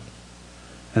about.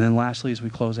 And then lastly, as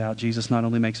we close out, Jesus not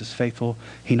only makes us faithful,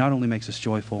 he not only makes us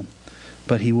joyful,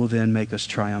 but he will then make us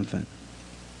triumphant.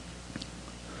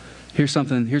 Here's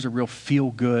a real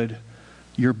feel-good,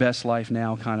 your best life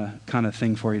now kind of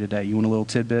thing for you today. You want a little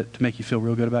tidbit to make you feel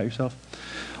real good about yourself?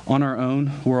 On our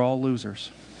own, we're all losers.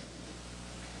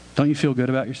 Don't you feel good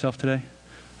about yourself today?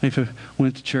 If I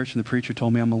went to church and the preacher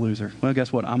told me I'm a loser. Well,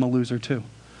 guess what? I'm a loser too.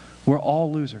 We're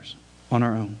all losers on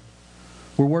our own.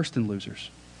 We're worse than losers.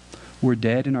 We're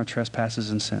dead in our trespasses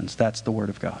and sins. That's the word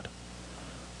of God.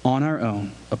 On our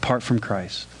own, apart from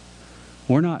Christ,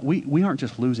 we aren't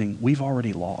just losing, we've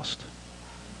already lost.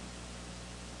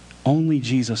 Only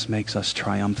Jesus makes us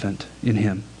triumphant in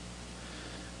him.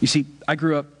 You see, I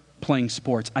grew up playing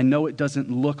sports. I know it doesn't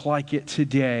look like it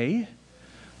today,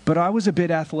 but I was a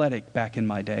bit athletic back in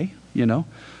my day, you know.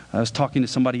 I was talking to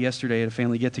somebody yesterday at a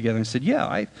family get-together and said,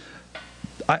 yeah,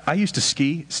 I used to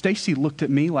ski. Stacy looked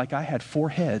at me like I had 4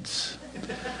 heads.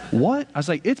 What? I was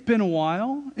like, it's been a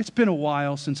while. It's been a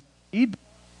while since I skied.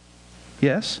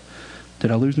 Yes.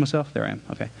 Did I lose myself? There I am.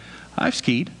 Okay. I've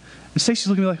skied. And Stacy's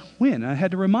looking at me like, when? I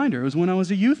had to remind her. It was when I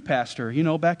was a youth pastor, you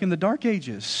know, back in the dark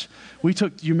ages. Do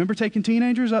you remember taking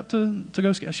teenagers up to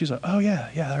go ski? She's like, oh yeah,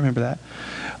 I remember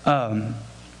that.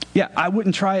 Yeah, I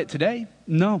wouldn't try it today.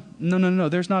 No.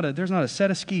 There's not a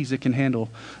set of skis that can handle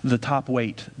the top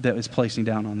weight that is placing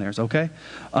down on theirs, okay?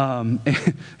 And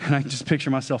I just picture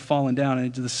myself falling down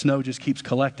and the snow just keeps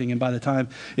collecting. And by the time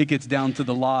it gets down to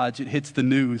the lodge, it hits the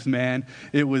news, man.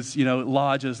 It was,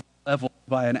 lodge is leveled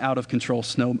by an out-of-control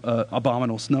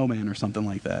abominable snowman or something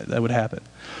like that. That would happen.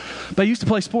 But I used to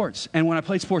play sports. And when I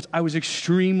played sports, I was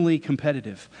extremely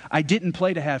competitive. I didn't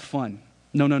play to have fun.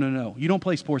 No. You don't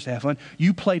play sports to have fun.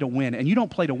 You play to win. And you don't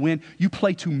play to win. You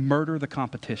play to murder the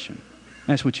competition.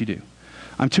 That's what you do.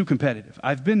 I'm too competitive.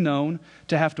 I've been known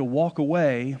to have to walk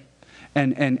away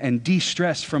and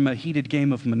de-stress from a heated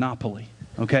game of Monopoly.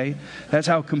 Okay? That's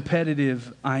how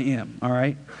competitive I am. All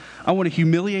right? I want to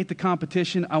humiliate the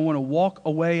competition. I want to walk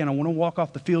away and I want to walk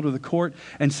off the field or the court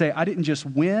and say, I didn't just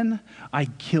win, I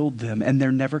killed them and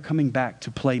they're never coming back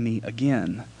to play me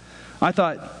again. I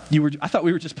thought we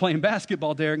were just playing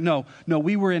basketball, Derek. No,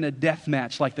 we were in a death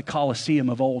match like the Colosseum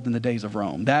of old in the days of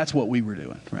Rome. That's what we were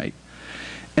doing, right?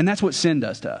 And that's what sin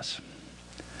does to us.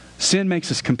 Sin makes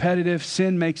us competitive.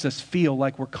 Sin makes us feel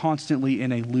like we're constantly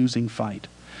in a losing fight.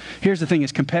 Here's the thing,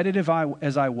 as competitive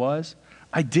as I was,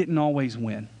 I didn't always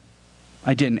win.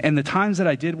 I didn't. And the times that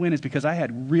I did win is because I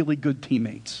had really good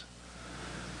teammates.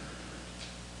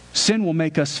 Sin will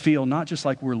make us feel not just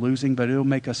like we're losing, but it'll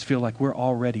make us feel like we're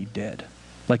already dead.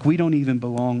 Like we don't even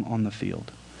belong on the field.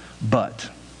 But,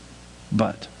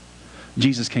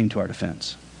 Jesus came to our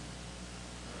defense.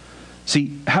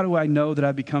 See, how do I know that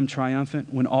I've become triumphant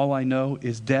when all I know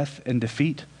is death and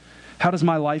defeat? How does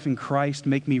my life in Christ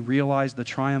make me realize the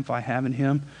triumph I have in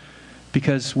him?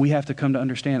 Because we have to come to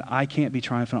understand I can't be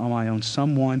triumphant on my own.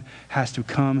 Someone has to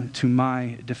come to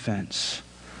my defense.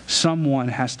 Someone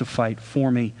has to fight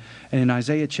for me. And in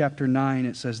Isaiah chapter 9,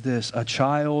 it says this, a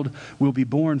child will be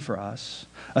born for us,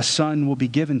 a son will be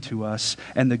given to us,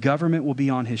 and the government will be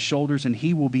on his shoulders, and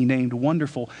he will be named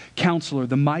Wonderful Counselor,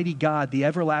 the Mighty God, the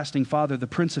Everlasting Father, the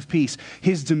Prince of Peace.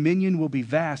 His dominion will be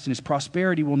vast, and his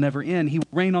prosperity will never end. He will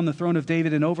reign on the throne of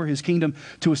David and over his kingdom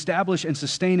to establish and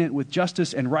sustain it with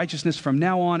justice and righteousness from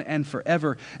now on and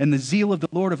forever. And the zeal of the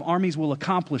Lord of armies will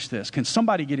accomplish this. Can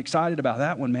somebody get excited about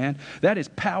that one, man? That is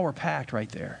power-packed right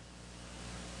there.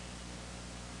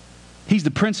 He's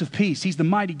the Prince of Peace. He's the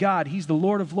mighty God. He's the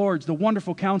Lord of Lords, the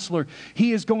wonderful counselor.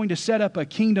 He is going to set up a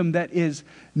kingdom that is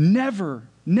never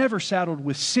saddled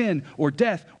with sin or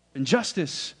death or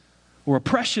injustice, or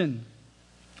oppression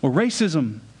or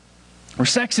racism or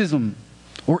sexism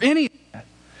or any of that.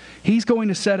 He's going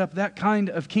to set up that kind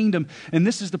of kingdom. And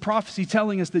this is the prophecy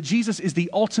telling us that Jesus is the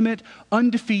ultimate,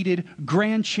 undefeated,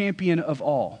 grand champion of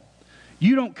all.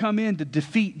 You don't come in to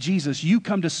defeat Jesus. You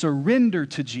come to surrender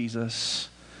to Jesus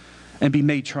and be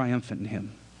made triumphant in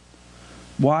him.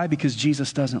 Why? Because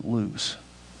Jesus doesn't lose.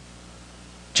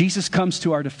 Jesus comes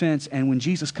to our defense, and when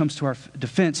Jesus comes to our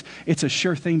defense, it's a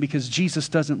sure thing because Jesus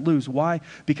doesn't lose. Why?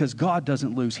 Because God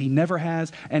doesn't lose. He never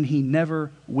has, and he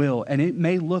never will. And it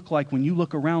may look like, when you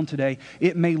look around today,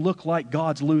 it may look like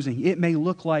God's losing. It may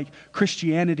look like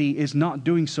Christianity is not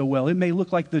doing so well. It may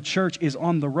look like the church is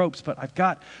on the ropes, but I've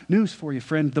got news for you,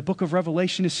 friend. The book of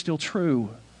Revelation is still true.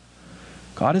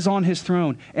 God is on his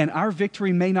throne, and our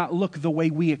victory may not look the way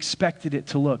we expected it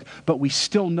to look, but we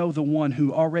still know the one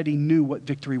who already knew what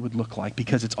victory would look like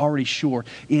because it's already sure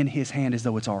in his hand as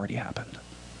though it's already happened.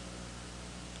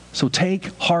 So take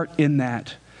heart in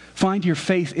that. Find your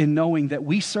faith in knowing that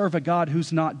we serve a God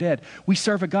who's not dead. We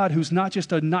serve a God who's not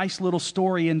just a nice little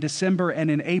story in December and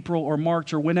in April or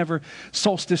March or whenever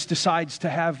solstice decides to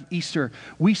have Easter.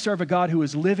 We serve a God who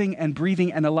is living and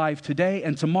breathing and alive today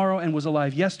and tomorrow and was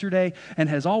alive yesterday and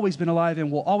has always been alive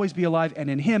and will always be alive, and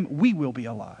in him we will be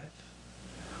alive.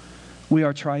 We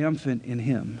are triumphant in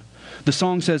him. The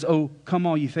song says, "Oh, come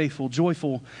all ye faithful,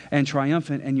 joyful and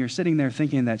triumphant," and you're sitting there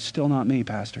thinking, that's still not me,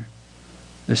 Pastor.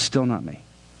 It's still not me.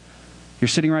 You're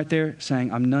sitting right there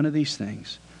saying, I'm none of these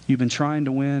things. You've been trying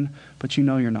to win, but you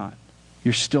know you're not.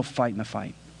 You're still fighting a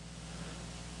fight.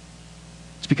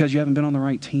 It's because you haven't been on the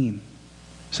right team.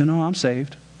 So no, I'm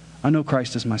saved. I know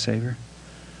Christ is my Savior.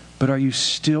 But are you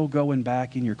still going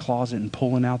back in your closet and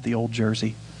pulling out the old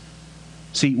jersey?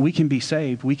 See, we can be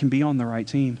saved. We can be on the right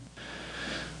team.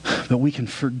 But we can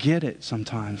forget it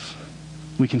sometimes.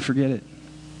 We can forget it.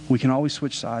 We can always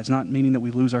switch sides, not meaning that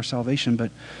we lose our salvation, but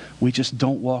we just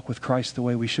don't walk with Christ the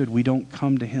way we should. We don't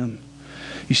come to him.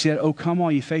 You see that, "Oh, come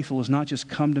all ye faithful," is not just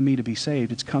come to me to be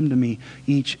saved. It's come to me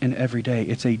each and every day.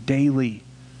 It's a daily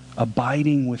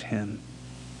abiding with him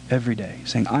every day,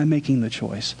 saying, I'm making the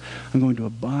choice. I'm going to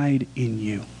abide in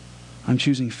you. I'm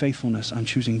choosing faithfulness. I'm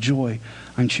choosing joy.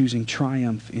 I'm choosing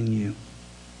triumph in you.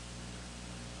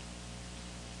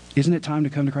 Isn't it time to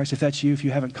come to Christ? If that's you, if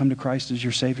you haven't come to Christ as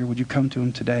your Savior, would you come to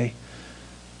him today?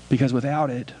 Because without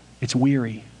it, it's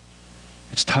weary.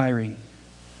 It's tiring.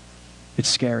 It's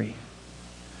scary.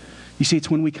 You see,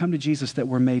 it's when we come to Jesus that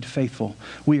we're made faithful.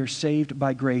 We are saved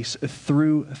by grace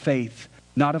through faith,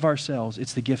 not of ourselves.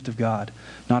 It's the gift of God,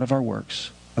 not of our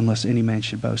works, unless any man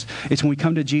should boast. It's when we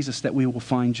come to Jesus that we will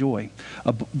find joy.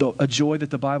 A joy that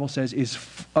the Bible says it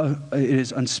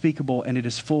is unspeakable and it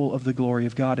is full of the glory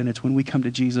of God. And it's when we come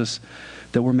to Jesus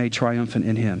that we're made triumphant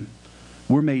in him.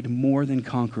 We're made more than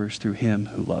conquerors through him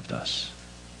who loved us.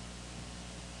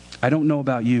 I don't know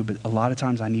about you, but a lot of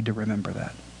times I need to remember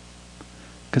that.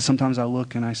 Because sometimes I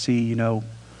look and I see,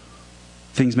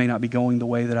 things may not be going the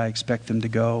way that I expect them to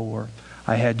go, or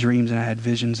I had dreams and I had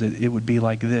visions that it would be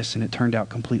like this and it turned out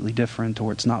completely different,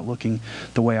 or it's not looking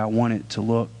the way I want it to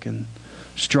look, and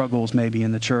struggles maybe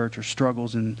in the church, or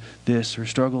struggles in this or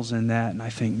struggles in that, and I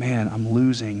think, man, I'm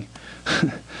losing.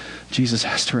 Jesus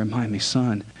has to remind me,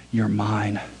 son, you're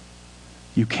mine.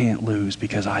 You can't lose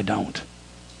because I don't,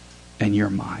 and you're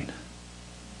mine.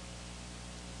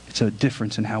 It's a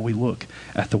difference in how we look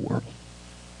at the world.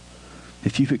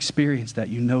 If you've experienced that,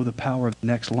 you know the power of the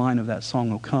next line of that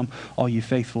song. Oh, come, all you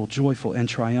faithful, joyful, and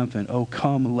triumphant. Oh,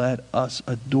 come, let us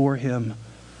adore him,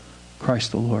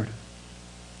 Christ the Lord.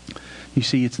 You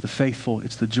see, it's the faithful,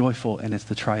 it's the joyful, and it's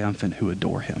the triumphant who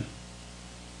adore him.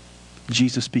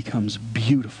 Jesus becomes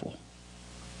beautiful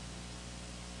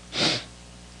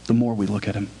the more we look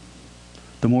at him.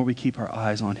 The more we keep our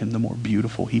eyes on him, the more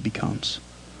beautiful he becomes.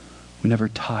 We never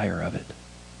tire of it.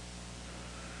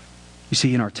 You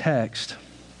see, in our text,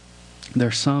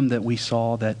 there's some that we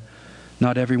saw that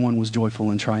not everyone was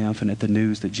joyful and triumphant at the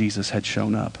news that Jesus had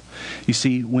shown up. You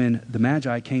see, when the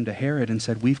Magi came to Herod and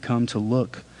said, we've come to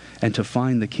look and to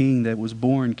find the king that was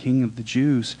born King of the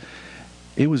Jews,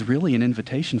 it was really an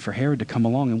invitation for Herod to come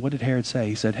along. And what did Herod say?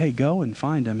 He said, hey, go and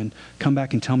find him and come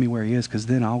back and tell me where he is, because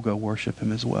then I'll go worship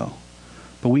him as well.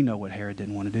 But we know what Herod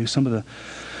didn't want to do. Some of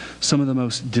the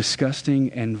most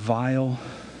disgusting and vile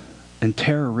and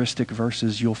terroristic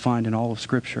verses you'll find in all of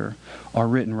Scripture are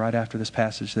written right after this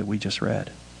passage that we just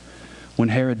read. When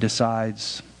Herod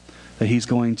decides that he's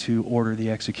going to order the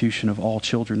execution of all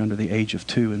children under the age of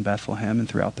 2 in Bethlehem and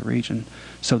throughout the region,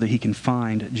 so that he can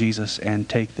find Jesus and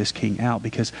take this king out.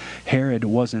 Because Herod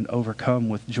wasn't overcome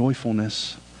with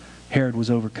joyfulness. Herod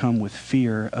was overcome with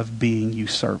fear of being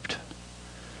usurped.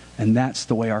 And that's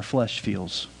the way our flesh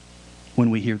feels when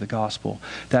we hear the gospel.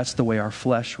 That's the way our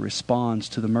flesh responds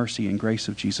to the mercy and grace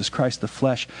of Jesus Christ. The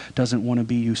flesh doesn't want to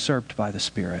be usurped by the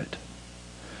Spirit.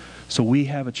 So we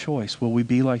have a choice. Will we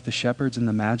be like the shepherds and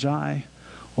the magi,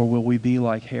 or will we be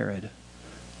like Herod,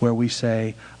 where we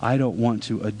say, I don't want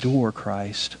to adore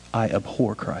Christ, I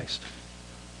abhor Christ.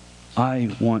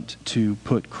 I want to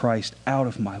put Christ out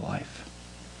of my life.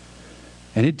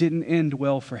 And it didn't end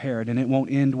well for Herod, and it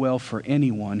won't end well for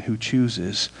anyone who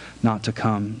chooses not to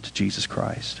come to Jesus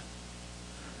Christ.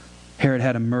 Herod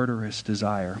had a murderous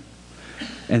desire.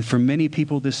 And for many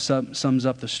people, this sums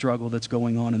up the struggle that's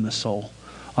going on in the soul.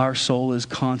 Our soul is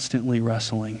constantly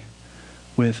wrestling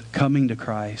with coming to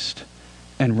Christ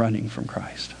and running from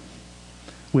Christ,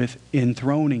 with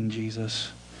enthroning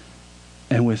Jesus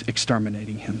and with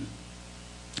exterminating him.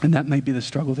 And that may be the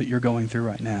struggle that you're going through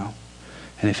right now.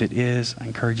 And if it is, I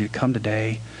encourage you to come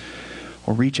today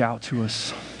or reach out to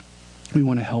us. We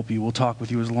want to help you. We'll talk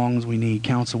with you as long as we need,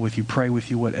 counsel with you, pray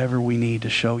with you, whatever we need to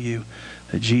show you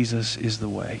that Jesus is the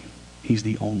way. He's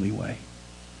the only way.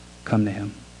 Come to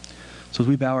him. So as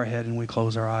we bow our head and we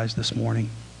close our eyes this morning,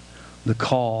 the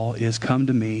call is, come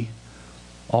to me,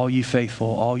 all you faithful,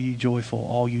 all you joyful,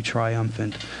 all you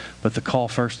triumphant. But the call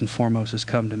first and foremost is,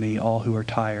 come to me, all who are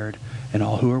tired and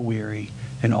all who are weary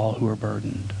and all who are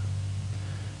burdened.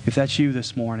 If that's you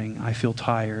this morning, I feel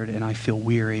tired and I feel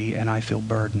weary and I feel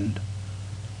burdened.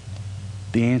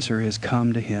 The answer is,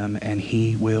 come to him and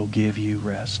he will give you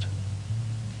rest.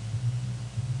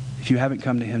 If you haven't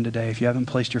come to him today, if you haven't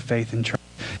placed your faith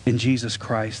in Jesus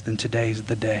Christ, then today's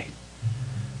the day.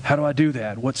 How do I do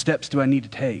that? What steps do I need to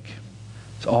take?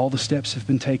 So all the steps have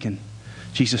been taken.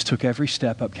 Jesus took every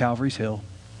step up Calvary's hill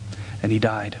and he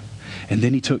died. And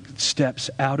then he took steps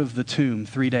out of the tomb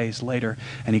 3 days later,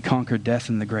 and he conquered death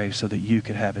in the grave so that you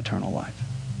could have eternal life.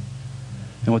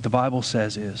 And what the Bible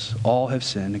says is, all have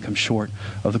sinned and come short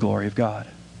of the glory of God.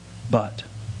 But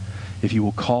if you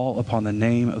will call upon the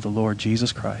name of the Lord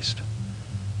Jesus Christ,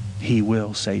 he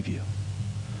will save you.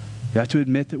 We have to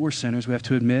admit that we're sinners. We have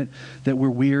to admit that we're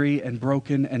weary and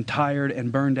broken and tired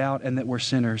and burned out, and that we're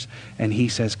sinners. And he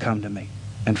says, come to me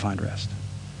and find rest.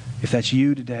 If that's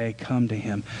you today, come to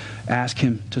him. Ask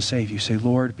him to save you. Say,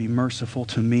 Lord, be merciful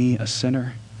to me, a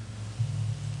sinner.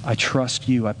 I trust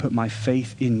you. I put my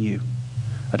faith in you.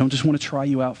 I don't just want to try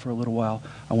you out for a little while.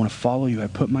 I want to follow you. I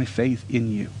put my faith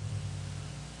in you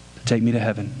to take me to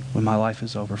heaven when my life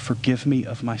is over. Forgive me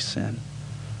of my sin.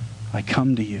 I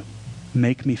come to you.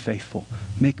 Make me faithful.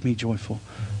 Make me joyful.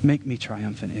 Make me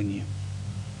triumphant in you.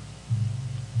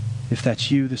 If that's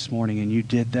you this morning and you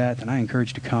did that, then I encourage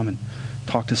you to come and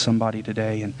talk to somebody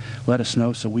today and let us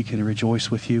know so we can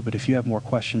rejoice with you. But if you have more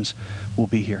questions, we'll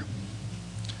be here.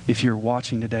 If you're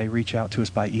watching today, reach out to us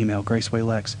by email,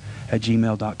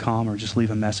 gracewaylex@gmail.com, or just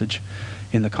leave a message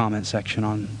in the comment section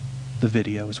on the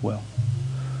video as well.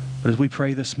 But as we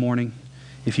pray this morning,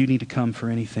 if you need to come for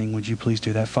anything, would you please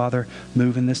do that? Father,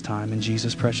 move in this time. In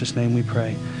Jesus' precious name we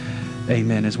pray.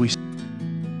 Amen.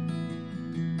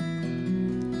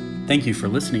 Thank you for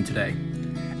listening today.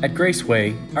 At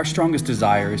Graceway, our strongest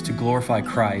desire is to glorify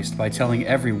Christ by telling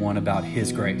everyone about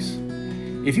his grace.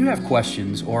 If you have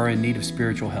questions or are in need of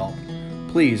spiritual help,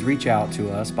 please reach out to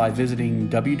us by visiting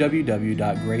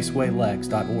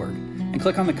www.gracewaylex.org and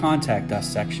click on the Contact Us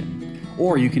section.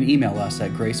 Or you can email us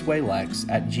at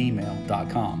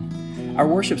gracewaylex@gmail.com. Our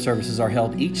worship services are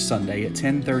held each Sunday at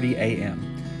 10:30 a.m.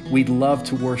 We'd love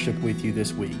to worship with you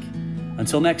this week.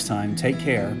 Until next time, take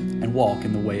care and walk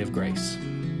in the way of grace.